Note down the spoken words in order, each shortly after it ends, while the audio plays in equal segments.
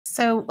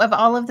So, of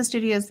all of the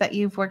studios that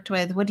you've worked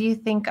with, what do you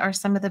think are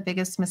some of the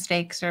biggest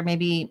mistakes, or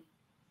maybe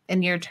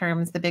in your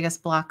terms, the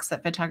biggest blocks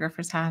that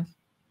photographers have?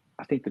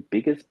 I think the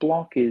biggest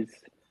block is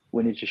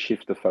we need to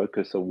shift the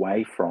focus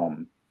away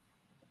from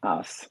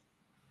us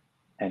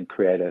and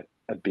create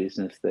a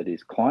business that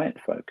is client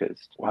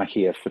focused. I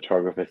hear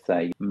photographers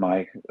say,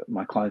 my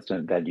clients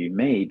don't value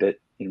me, but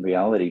in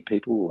reality,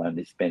 people will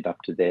only spend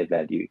up to their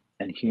value.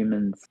 And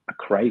humans are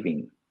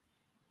craving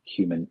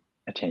human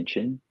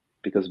attention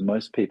because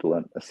most people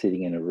are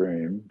sitting in a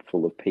room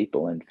full of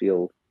people and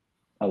feel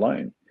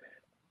alone.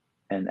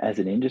 And as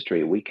an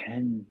industry, we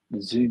can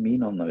zoom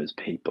in on those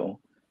people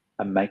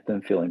and make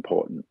them feel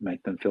important,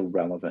 make them feel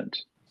relevant.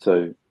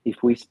 So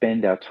if we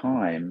spend our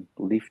time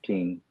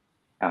lifting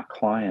our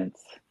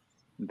clients'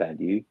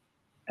 value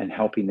and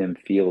helping them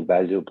feel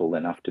valuable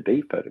enough to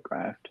be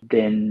photographed,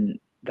 then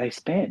they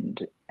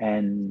spend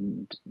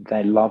and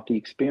they love the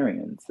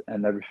experience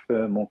and they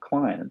refer more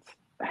clients.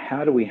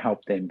 How do we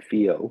help them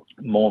feel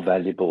more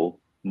valuable,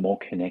 more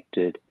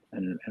connected?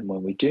 And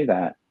when we do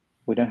that,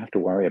 we don't have to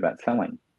worry about selling.